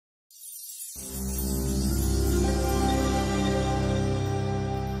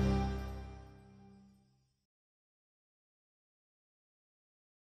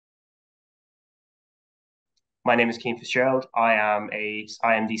My name is Keane Fitzgerald. I am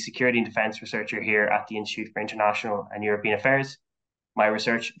the Security and Defence Researcher here at the Institute for International and European Affairs. My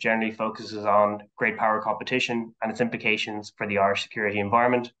research generally focuses on great power competition and its implications for the Irish security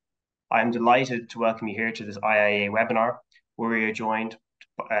environment. I am delighted to welcome you here to this IIEA webinar, where we are joined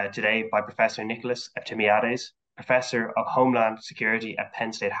today by Professor Nicholas Eftimiades, Professor of Homeland Security at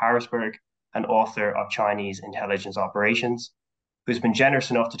Penn State Harrisburg and author of Chinese Intelligence Operations, who's been generous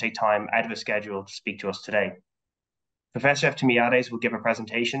enough to take time out of his schedule to speak to us today. Professor Eftimiades will give a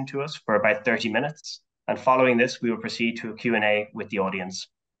presentation to us for about 30 minutes, and following this, we will proceed to a Q&A with the audience.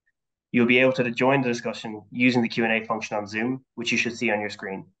 You'll be able to join the discussion using the Q&A function on Zoom, which you should see on your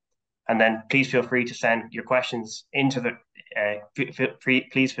screen. And then please feel free to send your questions into the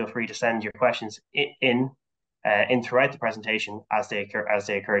please feel free to send your questions in throughout the presentation as they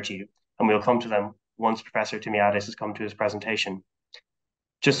occur to you, and we'll come to them once Professor Eftimiades has come to his presentation.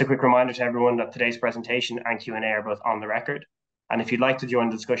 Just a quick reminder to everyone that today's presentation and Q&A are both on the record. And if you'd like to join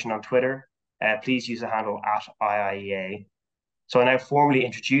the discussion on Twitter, please use the handle @IIEA. So I now formally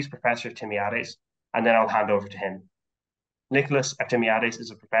introduce Professor Eftimiades, and then I'll hand over to him. Nicholas Eftimiades is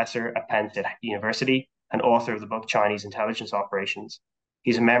a professor at Penn State University and author of the book Chinese Intelligence Operations.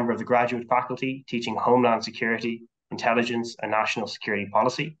 He's a member of the graduate faculty teaching Homeland Security, Intelligence, and National Security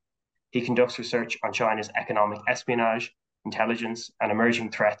Policy. He conducts research on China's economic espionage, intelligence, and emerging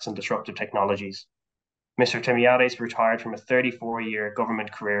threats and disruptive technologies. Mr. Eftimiades retired from a 34-year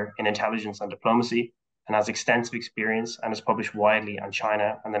government career in intelligence and diplomacy and has extensive experience and has published widely on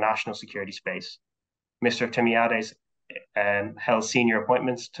China and the national security space. Mr. Eftimiades held senior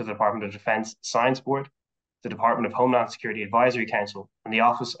appointments to the Department of Defense Science Board, the Department of Homeland Security Advisory Council, and the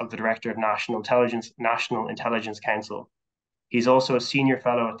Office of the Director of National Intelligence Council. He's also a senior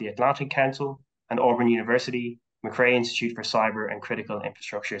fellow at the Atlantic Council and Auburn University, McCrary Institute for Cyber and Critical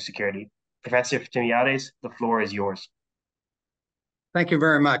Infrastructure Security. Professor Eftimiades, the floor is yours. Thank you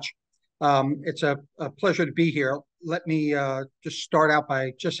very much. It's a pleasure to be here. Let me just start out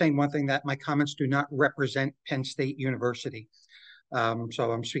by just saying one thing, that my comments do not represent Penn State University.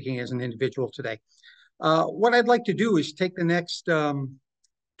 So I'm speaking as an individual today. What I'd like to do is take the next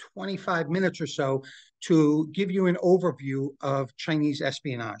 25 minutes or so to give you an overview of Chinese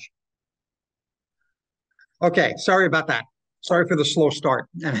espionage. Okay, sorry about that. Sorry for the slow start.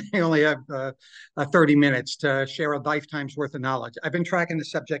 I only have 30 minutes to share a lifetime's worth of knowledge. I've been tracking the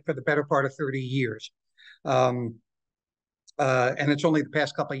subject for the better part of 30 years. And it's only the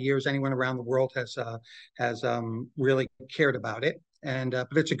past couple of years anyone around the world has really cared about it.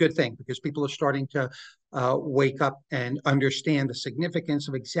 But it's a good thing because people are starting to wake up and understand the significance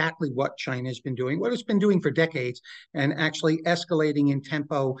of exactly what China has been doing, what it's been doing for decades, and actually escalating in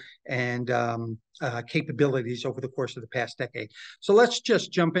tempo and capabilities over the course of the past decade. So let's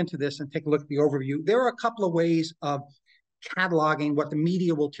just jump into this and take a look at the overview. There are a couple of ways of cataloging what the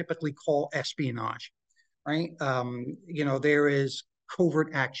media will typically call espionage, right? There is covert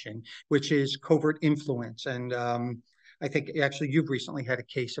action, which is covert influence, and I think actually you've recently had a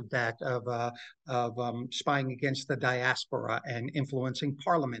case of that, of spying against the diaspora and influencing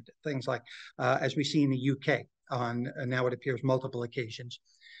parliament, things like, as we see in the UK on, now it appears, multiple occasions.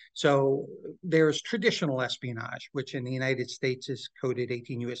 So there's traditional espionage, which in the United States is coded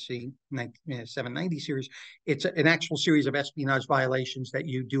 18 U.S.C. 790 series. It's an actual series of espionage violations that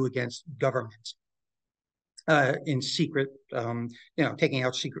you do against governments. In secret, taking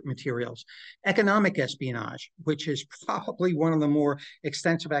out secret materials. Economic espionage, which is probably one of the more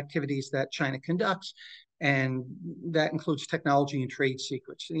extensive activities that China conducts, and that includes technology and trade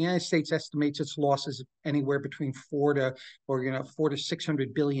secrets. The United States estimates its losses anywhere between 4 to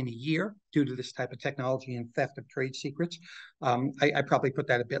 600 billion a year due to this type of technology and theft of trade secrets. I probably put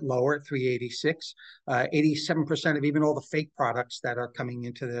that a bit lower at 386. 87% of even all the fake products that are coming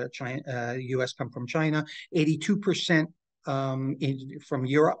into the U.S. come from China. 82% from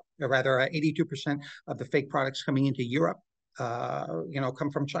Europe, or rather 82% of the fake products coming into Europe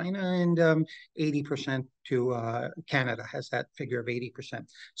come from China, and 80% to Canada has that figure of 80%.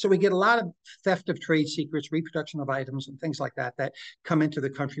 So we get a lot of theft of trade secrets, reproduction of items, and things like that that come into the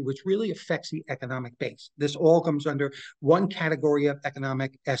country, which really affects the economic base. This all comes under one category of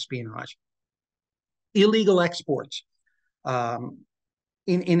economic espionage. Illegal exports.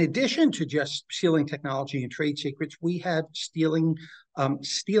 In addition to just stealing technology and trade secrets, we have stealing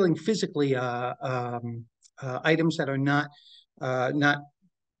physically items that are not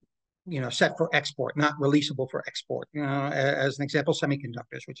set for export, not releasable for export. As an example,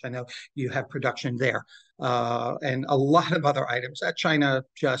 semiconductors, which I know you have production there, and a lot of other items that China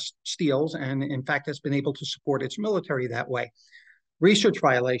just steals, and in fact has been able to support its military that way. Research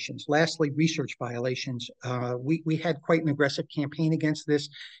violations. Lastly, research violations. We had quite an aggressive campaign against this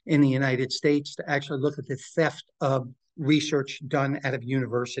in the United States to actually look at the theft of research done out of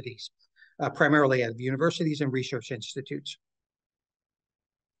universities, primarily out of universities and research institutes.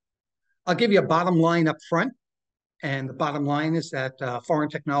 I'll give you a bottom line up front. And the bottom line is that foreign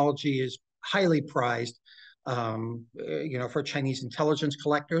technology is highly prized, for Chinese intelligence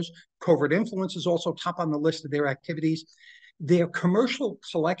collectors. Covert influence is also top on the list of their activities. Their commercial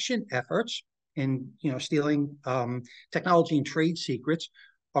collection efforts in, stealing technology and trade secrets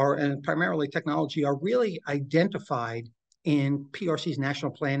and primarily technology are really identified in PRC's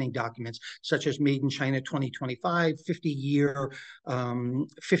national planning documents, such as Made in China 2025, 50-year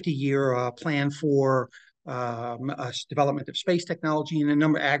plan for development of space technology and a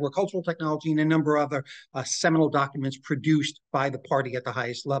number of agricultural technology and a number of other seminal documents produced by the party at the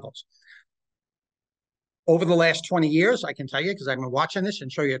highest levels. Over the last 20 years, I can tell you, because I've been watching this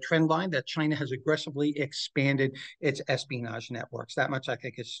and show you a trend line, that China has aggressively expanded its espionage networks. That much I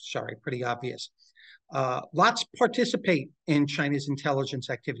think is, pretty obvious. Lots participate in China's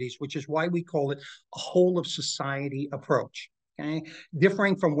intelligence activities, which is why we call it a whole of society approach. Okay?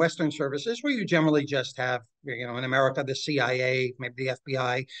 Differing from Western services, where you generally just have, in America, the CIA, maybe the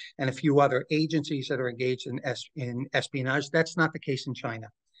FBI, and a few other agencies that are engaged in espionage. That's not the case in China.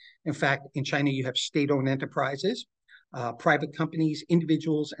 In fact, in China, you have state-owned enterprises, private companies,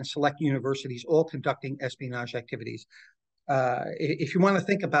 individuals, and select universities all conducting espionage activities. If you want to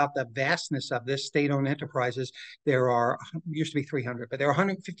think about the vastness of this, state-owned enterprises, used to be 300, but there are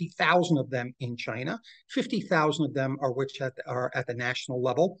 150,000 of them in China. 50,000 of them are at the national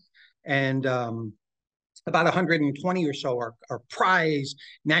level, and about 120 or so are prize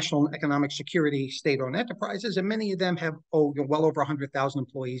national economic security state-owned enterprises, and many of them have well over 100,000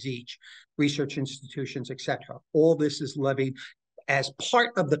 employees each, research institutions, etc. All this is levied as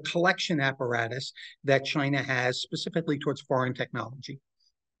part of the collection apparatus that China has specifically towards foreign technology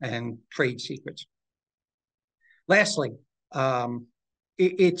and trade secrets. Lastly,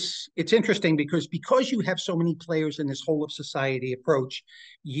 it's interesting because you have so many players in this whole of society approach,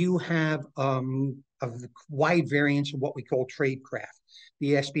 you have a wide variance of what we call tradecraft,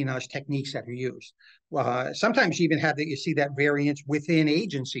 the espionage techniques that are used. Sometimes you even you see that variance within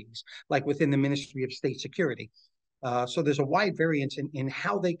agencies, like within the Ministry of State Security. So there's a wide variance in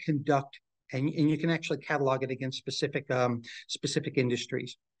how they conduct, and you can actually catalog it against specific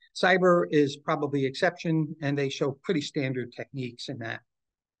industries. Cyber is probably the exception, and they show pretty standard techniques in that.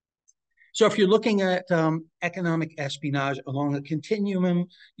 So if you're looking at economic espionage along a continuum,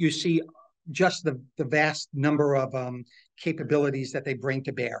 you see just the vast number of capabilities that they bring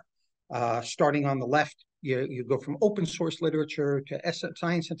to bear. Starting on the left, you go from open source literature to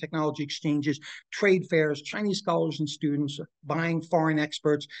science and technology exchanges, trade fairs, Chinese scholars and students, buying foreign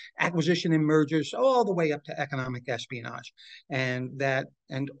experts, acquisition and mergers, all the way up to economic espionage. And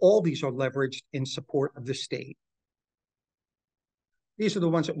all these are leveraged in support of the state. These are the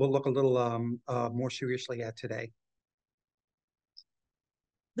ones that we'll look a little more seriously at today.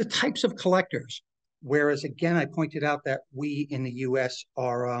 The types of collectors, whereas again, I pointed out that we in the U.S.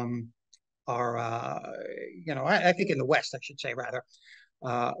 I think in the West, I should say rather,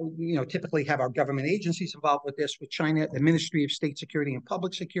 typically have our government agencies involved with this. With China, the Ministry of State Security and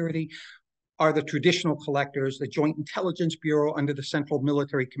Public Security are the traditional collectors, the Joint Intelligence Bureau under the Central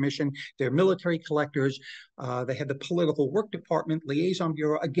Military Commission. They're military collectors. They have the Political Work Department, Liaison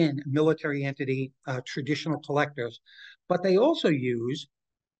Bureau, again, military entity, traditional collectors. But they also use,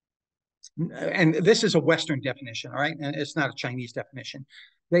 and this is a Western definition, all right? And it's not a Chinese definition.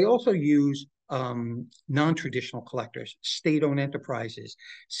 They also use non-traditional collectors, state-owned enterprises,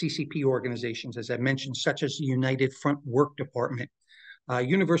 CCP organizations, as I mentioned, such as the United Front Work Department,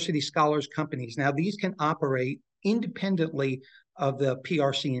 university scholars companies. Now, these can operate independently of the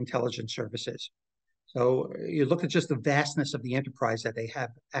PRC intelligence services. So you look at just the vastness of the enterprise that they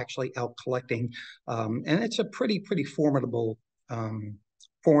have actually out collecting, and it's a pretty formidable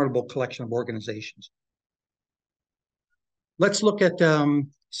collection of organizations. Let's look at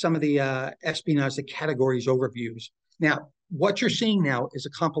some of the espionage, the categories overviews. Now, what you're seeing now is a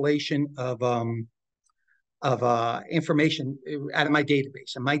compilation of information out of my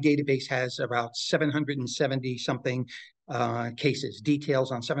database. And my database has about 770 something cases,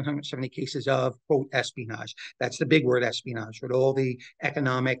 details on 770 cases of, quote, espionage. That's the big word, espionage, with all the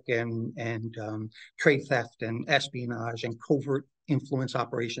economic and trade theft and espionage and covert influence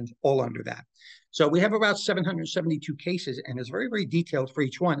operations all under that. So we have about 772 cases, and it's very, very detailed for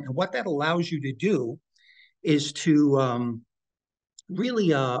each one. And what that allows you to do is to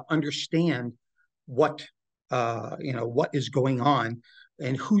really understand what what is going on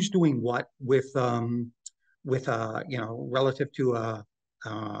and who's doing what with relative to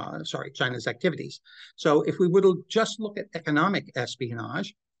China's activities. So if we were to just look at economic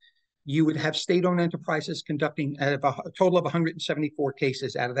espionage, you would have state-owned enterprises conducting out of a total of 174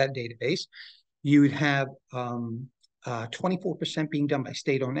 cases out of that database. You would have 24% being done by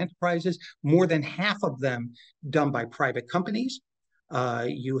state-owned enterprises, more than half of them done by private companies.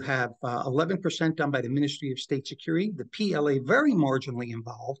 You have 11% done by the Ministry of State Security, the PLA very marginally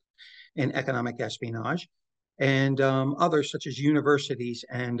involved in economic espionage, and others such as universities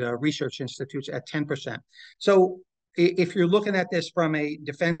and research institutes at 10%. So if you're looking at this from a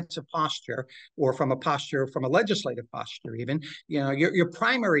defensive posture or from a legislative posture even, your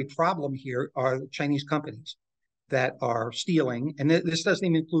primary problem here are Chinese companies that are stealing, and this doesn't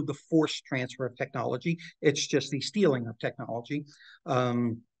even include the forced transfer of technology. It's just the stealing of technology,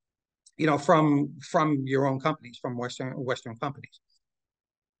 from your own companies, from Western companies.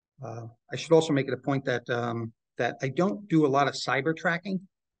 I should also make it a point that I don't do a lot of cyber tracking,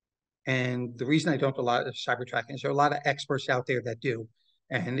 and the reason I don't do a lot of cyber tracking is there are a lot of experts out there that do,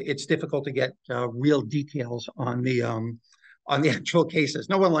 and it's difficult to get real details on the actual cases.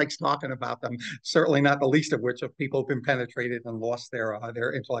 No one likes talking about them, certainly not the least of which of people who've been penetrated and lost their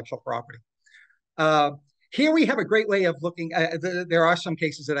intellectual property. Here we have a great way of looking. There are some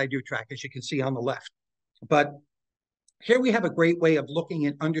cases that I do track, as you can see on the left, but here we have a great way of looking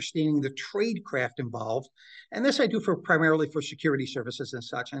at understanding the tradecraft involved. And this I do primarily for security services and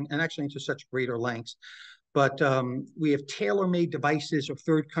such, and actually into such greater lengths. But we have tailor-made devices or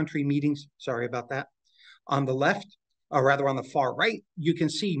third country meetings. Sorry about that. On the left, or rather on the far right, you can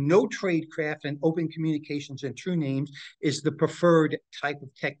see no tradecraft and open communications and true names is the preferred type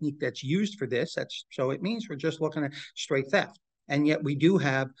of technique that's used for this. So it means we're just looking at straight theft. And yet we do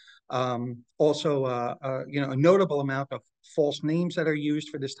have also a notable amount of false names that are used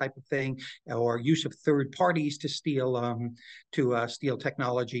for this type of thing, or use of third parties to steal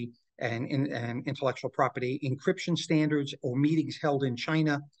technology and intellectual property, encryption standards, or meetings held in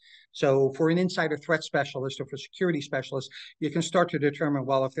China. So for an insider threat specialist or for security specialists, you can start to determine,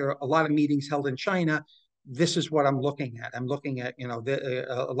 well, if there are a lot of meetings held in China, this is what I'm looking at. I'm looking at,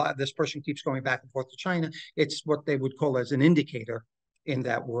 a lot. This person keeps going back and forth to China. It's what they would call as an indicator in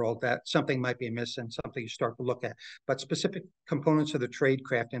that world that something might be amiss and something you start to look at. But specific components of the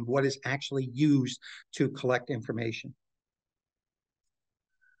tradecraft and what is actually used to collect information.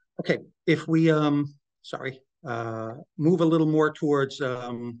 Okay, if we move a little more towards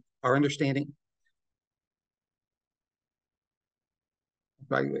our understanding.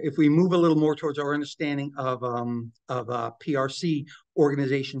 Right. If we move a little more towards our understanding of PRC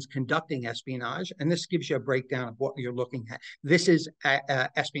organizations conducting espionage, and this gives you a breakdown of what you're looking at. This is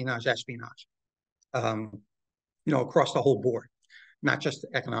espionage, across the whole board, not just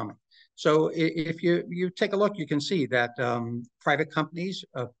economic. So if you take a look, you can see that private companies,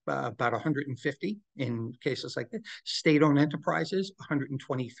 about 150 in cases like this, state-owned enterprises,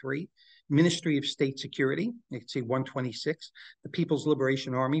 123. Ministry of State Security, you can see 126, the People's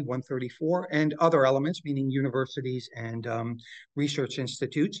Liberation Army, 134, and other elements, meaning universities and research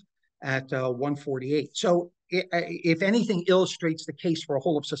institutes at 148. So if anything illustrates the case for a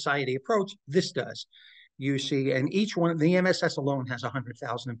whole of society approach, this does. You see, and each one, the MSS alone has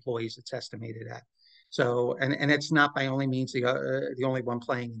 100,000 employees, it's estimated at. So, and it's not by any means the only one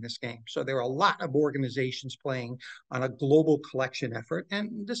playing in this game. So there are a lot of organizations playing on a global collection effort.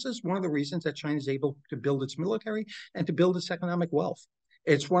 And this is one of the reasons that China is able to build its military and to build its economic wealth.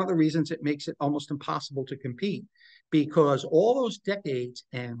 It's one of the reasons it makes it almost impossible to compete, because all those decades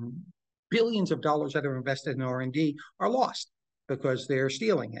and billions of dollars that are invested in R&D are lost because they're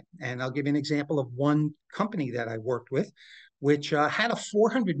stealing it. And I'll give you an example of one company that I worked with, which had a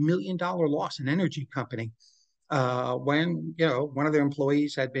 $400 million loss, an energy company, when one of their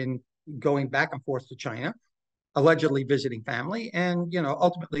employees had been going back and forth to China, allegedly visiting family, and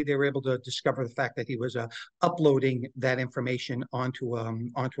ultimately they were able to discover the fact that he was uploading that information onto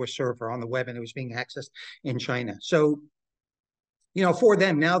a server on the web, and it was being accessed in China. So for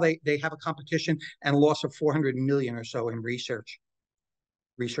them now they have a competition and a loss of 400 million or so in research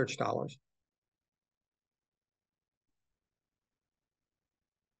dollars.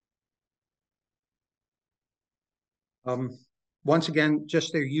 Once again,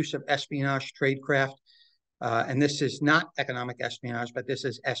 just their use of espionage, tradecraft, and this is not economic espionage, but this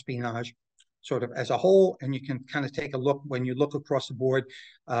is espionage sort of as a whole. And you can kind of take a look when you look across the board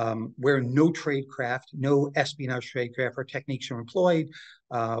where no tradecraft, no espionage tradecraft or techniques are employed,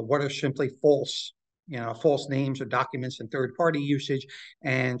 what are simply false false names or documents and third-party usage,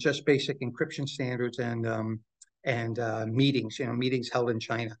 and just basic encryption standards and meetings, meetings held in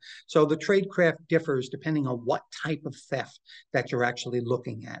China. So the tradecraft differs depending on what type of theft that you're actually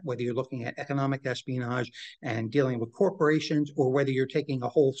looking at, whether you're looking at economic espionage and dealing with corporations, or whether you're taking a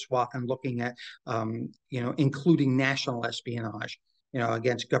whole swath and looking at, including national espionage,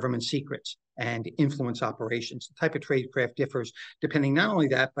 against government secrets and influence operations. The type of tradecraft differs depending not only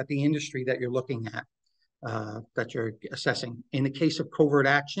that, but the industry that you're looking at. That you're assessing. In the case of covert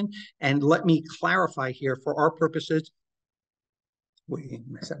action, and let me clarify here for our purposes,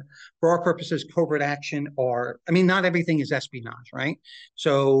 covert action not everything is espionage, right?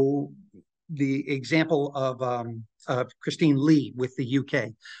 So the example of Christine Lee with the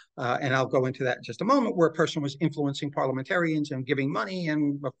UK, and I'll go into that in just a moment, where a person was influencing parliamentarians and giving money,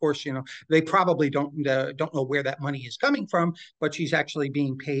 and of course, they probably don't know where that money is coming from, but she's actually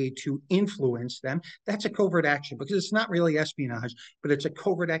being paid to influence them. That's a covert action because it's not really espionage, but it's a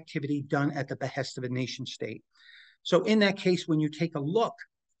covert activity done at the behest of a nation state. So in that case, when you take a look,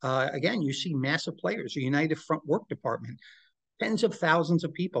 again, you see massive players, the United Front Work Department, tens of thousands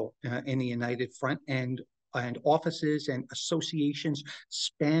of people in the United Front, and offices and associations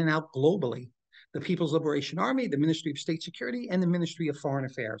span out globally. The People's Liberation Army, the Ministry of State Security, and the Ministry of Foreign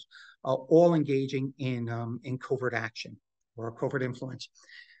Affairs, all engaging in covert action or covert influence.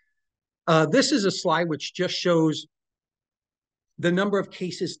 This is a slide which just shows the number of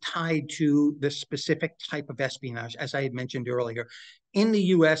cases tied to the specific type of espionage, as I had mentioned earlier. In the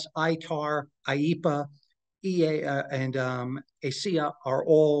U.S., ITAR, IEPA, EA, and ASEA are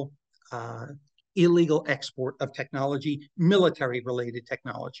all illegal export of technology, military-related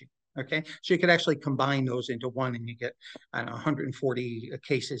technology. Okay, so you could actually combine those into one, and you get 140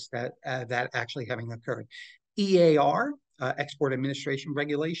 cases that actually having occurred. EAR, Export Administration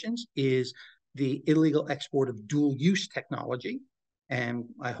Regulations, is the illegal export of dual-use technology, and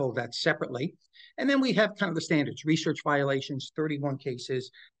I hold that separately. And then we have kind of the standards: research violations, 31 cases,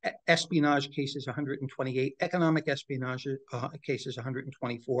 espionage cases, 128, economic espionage cases,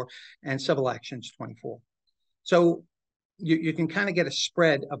 124, and civil actions, 24. So you can kind of get a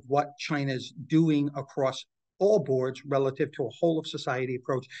spread of what China's doing across all boards relative to a whole of society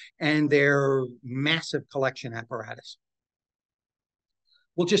approach and their massive collection apparatus.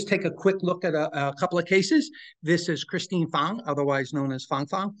 We'll just take a quick look at a couple of cases. This is Christine Fang, otherwise known as Fang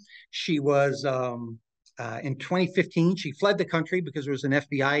Fang. She was, in 2015, she fled the country because there was an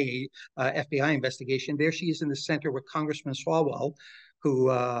FBI investigation. There she is in the center with Congressman Swalwell,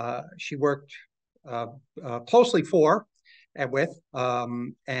 who she worked closely for and with,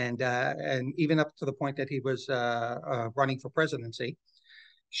 and even up to the point that he was running for presidency.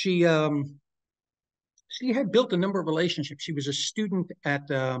 She had built a number of relationships. She was a student at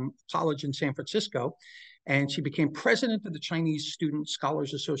college in San Francisco, and she became president of the Chinese Student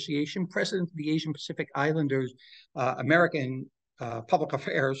Scholars Association, president of the Asian Pacific Islanders American Public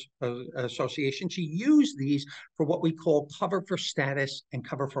Affairs Association. She used these for what we call cover for status and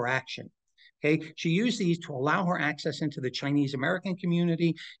cover for action. Okay, she used these to allow her access into the Chinese American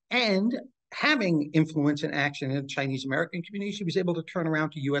community, and having influence and action in the Chinese American community, she was able to turn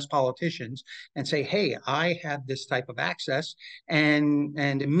around to U.S. politicians and say, hey, I have this type of access. And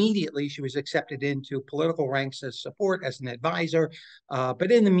immediately she was accepted into political ranks as support, as an advisor.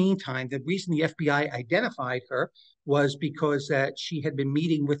 But in the meantime, the reason the FBI identified her was because that she had been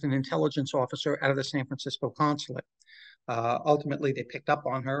meeting with an intelligence officer out of the San Francisco consulate. Ultimately, they picked up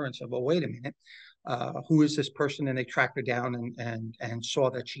on her and said, well, wait a minute. Who is this person? And they tracked her down and saw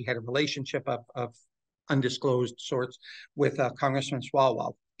that she had a relationship of undisclosed sorts with Congressman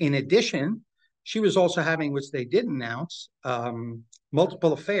Swalwell. In addition, she was also having, which they did announce,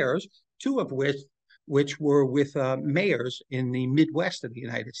 multiple affairs, two of which were with mayors in the Midwest of the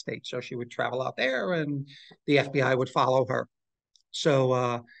United States. So she would travel out there, and the FBI would follow her.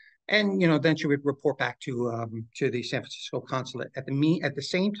 So, and then she would report back to the San Francisco consulate. At the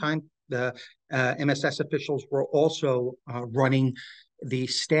same time, the MSS officials were also running the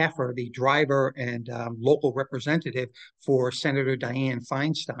staffer, the driver, and local representative for Senator Dianne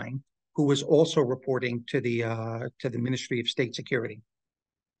Feinstein, who was also reporting to the Ministry of State Security.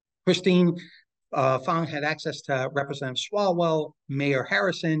 Christine Fang had access to Representative Swalwell, Mayor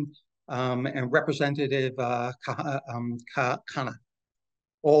Harrison, and Representative Kana,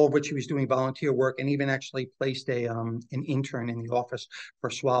 all of which he was doing volunteer work, and even actually placed an intern in the office for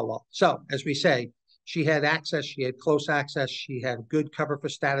Swalwell. So, as we say, she had access, she had close access, she had good cover for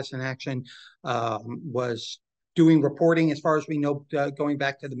status and action, was doing reporting, as far as we know, going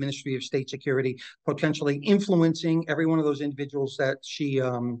back to the Ministry of State Security, potentially influencing every one of those individuals that she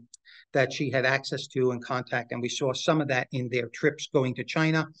that she had access to and contact. And we saw some of that in their trips going to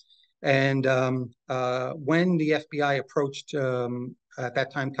China. And when the FBI approached, at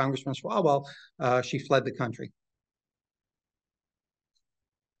that time, Congressman Swalwell, she fled the country.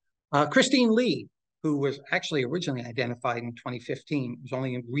 Christine Lee, who was actually originally identified in 2015, it was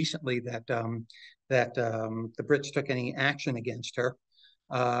only recently that the Brits took any action against her.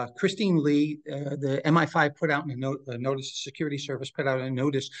 Christine Lee, the MI5 put out a notice, the Security Service put out a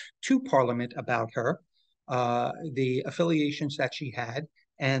notice to Parliament about her, the affiliations that she had,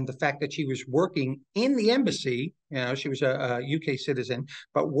 and the fact that she was working in the embassy. She was a UK citizen,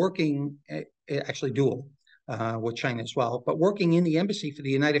 but working, actually dual, with China as well, but working in the embassy for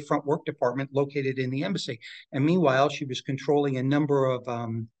the United Front Work Department located in the embassy. And meanwhile, she was controlling a number of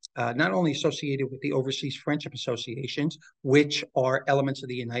not only associated with the Overseas Friendship Associations, which are elements of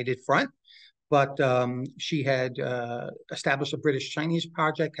the United Front, but she had established a British-Chinese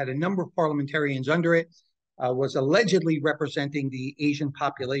project, had a number of parliamentarians under it, was allegedly representing the Asian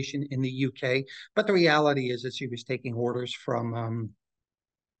population in the UK. But the reality is that she was taking orders from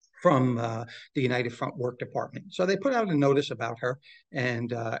the United Front Work Department. So they put out a notice about her,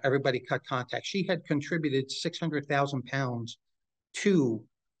 and everybody cut contact. She had contributed £600,000 to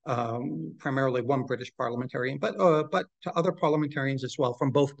primarily one British parliamentarian, but to other parliamentarians as well from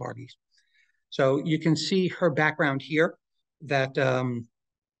both parties. So you can see her background here, that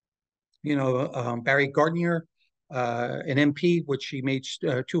Barry Gardiner, an MP, which she made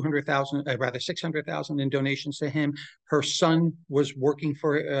 600,000 in donations to him. Her son was working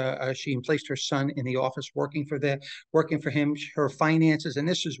for. She placed her son in the office working for him. Her finances, and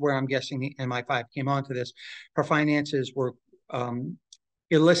this is where I'm guessing the MI5 came onto this. Her finances were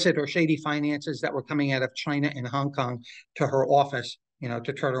illicit or shady finances that were coming out of China and Hong Kong to her office,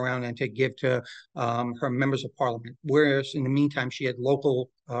 to turn around and to give to her members of parliament. Whereas in the meantime, she had local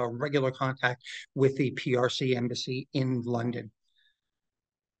regular contact with the PRC embassy in London.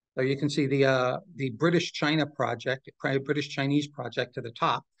 So you can see the British China project, British Chinese project to the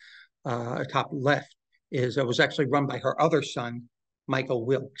top left was actually run by her other son, Michael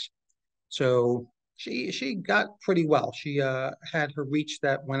Wilkes. So she got pretty well. She had her reach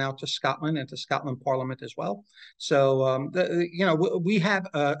that went out to Scotland and to Scotland Parliament as well. So, we have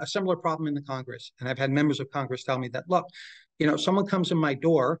a similar problem in the Congress. And I've had members of Congress tell me that, look, someone comes in my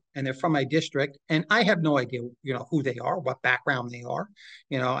door and they're from my district and I have no idea, who they are, what background they are.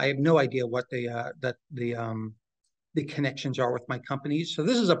 I have no idea what the connections are with my companies. So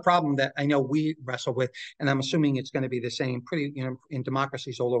this is a problem that I know we wrestle with, and I'm assuming it's going to be the same in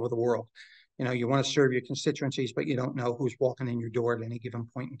democracies all over the world. You want to serve your constituencies, but you don't know who's walking in your door at any given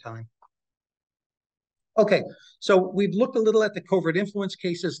point in time. Okay, so we've looked a little at the covert influence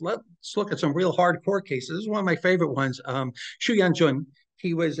cases. Let's look at some real hardcore cases. This is one of my favorite ones. Xu Yanjun,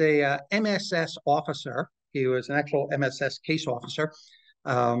 he was a MSS officer. He was an actual MSS case officer.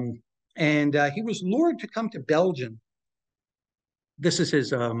 And he was lured to come to Belgium. This is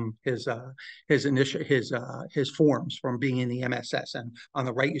his forms from being in the MSS, and on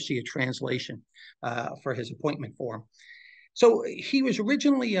the right you see a translation for his appointment form. So he was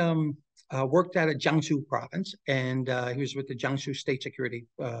originally worked out of Jiangsu province, and he was with the Jiangsu State Security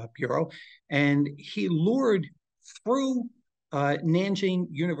Bureau, and he lured through Nanjing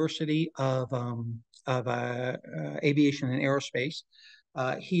University of Aviation and Aerospace.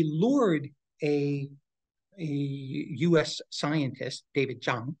 He lured a U.S. scientist, David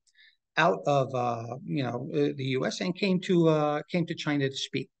Zhang, out of the U.S. and came to China to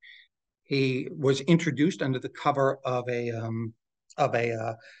speak. He was introduced under the cover of a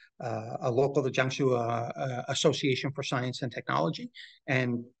local, the Jiangsu Association for Science and Technology,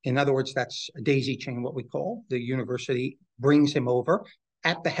 and in other words, that's a daisy chain, what we call. The university brings him over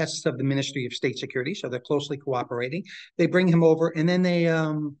at the behest of the Ministry of State Security, so they're closely cooperating. They bring him over, and then they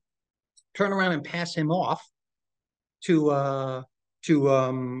turn around and pass him off to the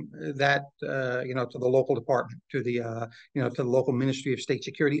local department, to the local Ministry of State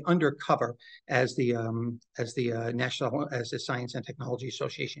Security, undercover as the Science and Technology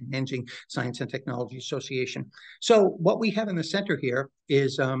Association, Nanjing Science and Technology Association. So what we have in the center here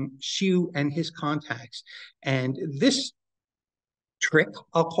is Xu and his contacts, and this trick,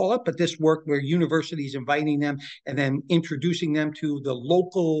 I'll call it, but this work where universities inviting them and then introducing them to the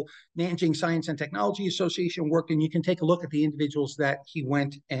local Nanjing Science and Technology Association work. And you can take a look at the individuals that he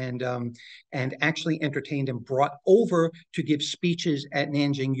went and actually entertained and brought over to give speeches at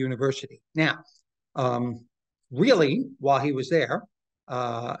Nanjing University. Now, really, while he was there,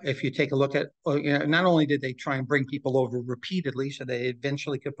 if you take a look at, not only did they try and bring people over repeatedly so they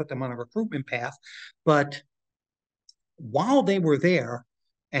eventually could put them on a recruitment path, but while they were there,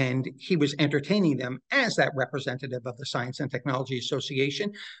 and he was entertaining them as that representative of the Science and Technology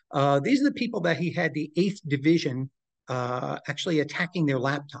Association. These are the people that he had the 8th Division actually attacking their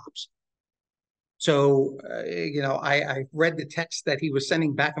laptops. So, I read the text that he was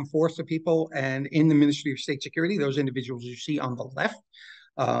sending back and forth to people, and in the Ministry of State Security, those individuals you see on the left,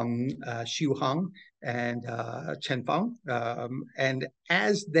 Xu Hong and Chen Feng, and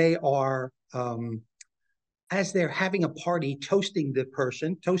as they're having a party, toasting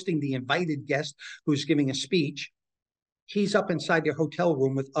the invited guest who's giving a speech, he's up inside their hotel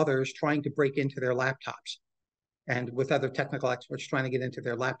room with others trying to break into their laptops, and with other technical experts trying to get into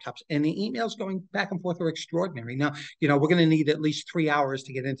their laptops. And the emails going back and forth are extraordinary. Now, we're going to need at least 3 hours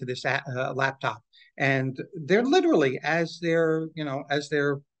to get into this laptop. And they're literally, as their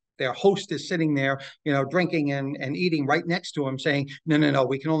host is sitting there, drinking and eating right next to him, saying, no,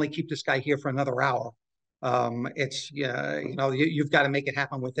 we can only keep this guy here for another hour. You've got to make it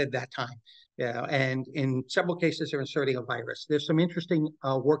happen within that time. Yeah, and in several cases, they're inserting a virus. There's some interesting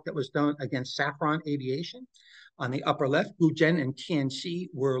work that was done against Safran Aviation. On the upper left, Guzhen and Tianxi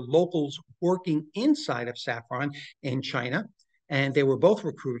were locals working inside of Safran in China, and they were both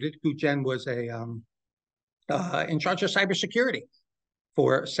recruited. Guzhen was in charge of cybersecurity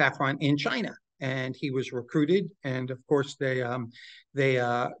for Safran in China, and he was recruited. And of course, they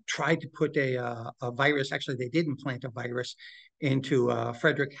tried to put a virus. Actually, they did implant a virus into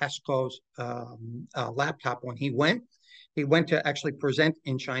Frederick Haskell's laptop when he went. He went to actually present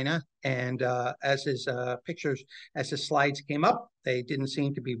in China, and as his slides came up, they didn't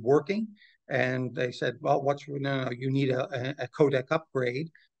seem to be working. And they said, well, no, you need a codec upgrade.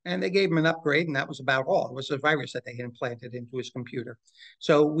 And they gave him an upgrade, and that was about all. It was a virus that they had implanted into his computer.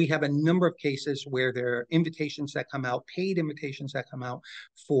 So we have a number of cases where there are invitations that come out, paid invitations that come out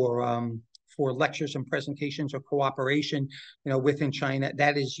for lectures and presentations or cooperation, within China.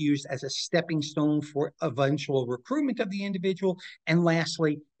 That is used as a stepping stone for eventual recruitment of the individual. And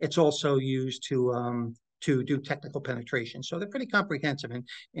lastly, it's also used to do technical penetration. So they're pretty comprehensive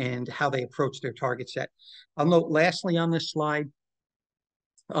in how they approach their target set. I'll note lastly on this slide,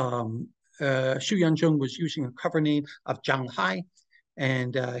 Xu Yanzhong was using a cover name of Zhang Hai,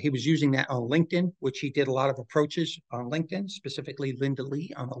 and he was using that on LinkedIn, which he did a lot of approaches on LinkedIn, specifically Linda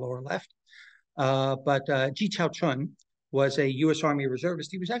Lee on the lower left. But Ji Chaochun was a U.S. Army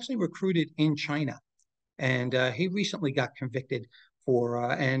reservist. He was actually recruited in China, and he recently got convicted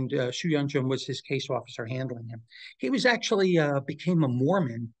and Xu Yanzhong was his case officer handling him. He was actually became a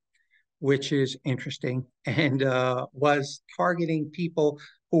Mormon, which is interesting, and was targeting people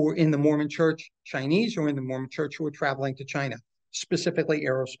who were in the Mormon church, Chinese who were in the Mormon church who were traveling to China, specifically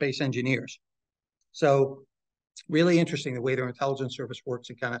aerospace engineers. So really interesting the way their intelligence service works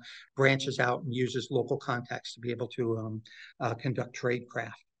and kind of branches out and uses local contacts to be able to conduct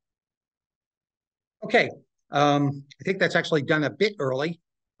tradecraft. Okay, I think that's actually done a bit early,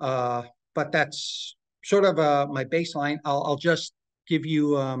 but that's sort of my baseline. I'll just give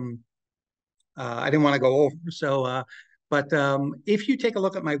you, I didn't want to go over, so, but if you take a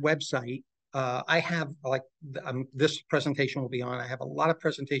look at my website, I have, like, this presentation will be on. I have a lot of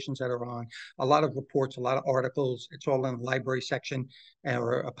presentations that are on, a lot of reports, a lot of articles. It's all in the library section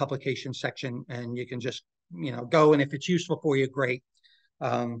or a publication section, and you can just, go, and if it's useful for you, great.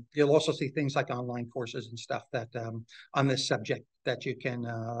 You'll also see things like online courses and stuff that on this subject that you can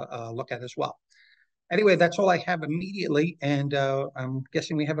look at as well. Anyway, that's all I have immediately, and I'm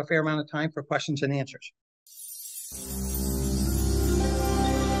guessing we have a fair amount of time for questions and answers.